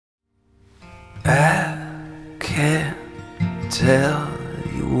I can't tell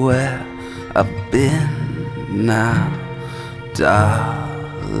you where I've been now,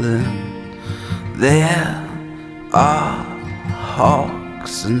 darling. There are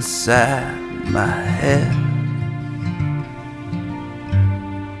hawks inside my head,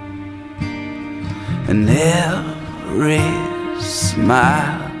 and every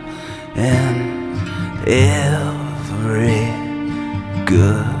smile and every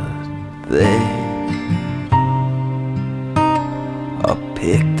good thing are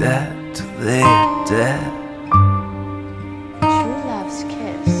picked at their death. True love's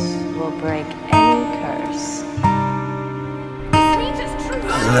kiss will break any curse.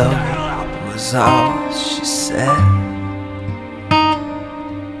 Love was all she said.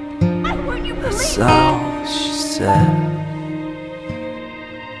 That's all she said.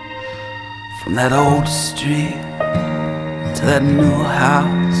 From that old street to that new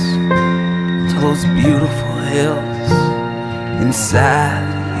house, to those beautiful hills inside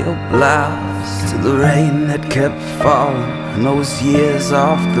your blouse, to the rain that kept falling, and those years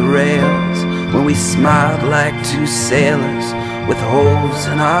off the rails when we smiled like two sailors with holes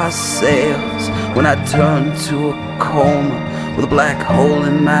in our sails. When I turned to a coma with a black hole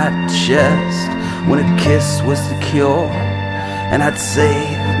in my chest, when a kiss was the cure and I'd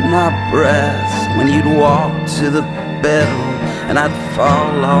save my breath, when you'd walk to the bedroom and I'd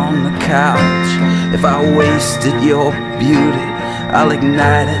fall on the couch. If I wasted your beauty, I'll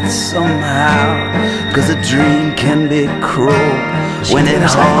ignite it somehow, 'cause a dream can be cruel when it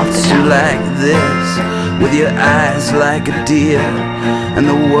haunts you like this, with your eyes like a deer and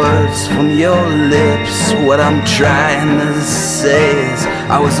the words from your lips. What I'm trying to say is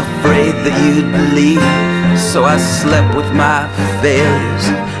I was afraid that you'd leave, so I slept with my failures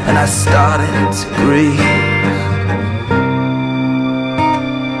and I started to grieve.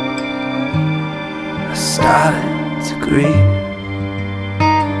 I started to grieve.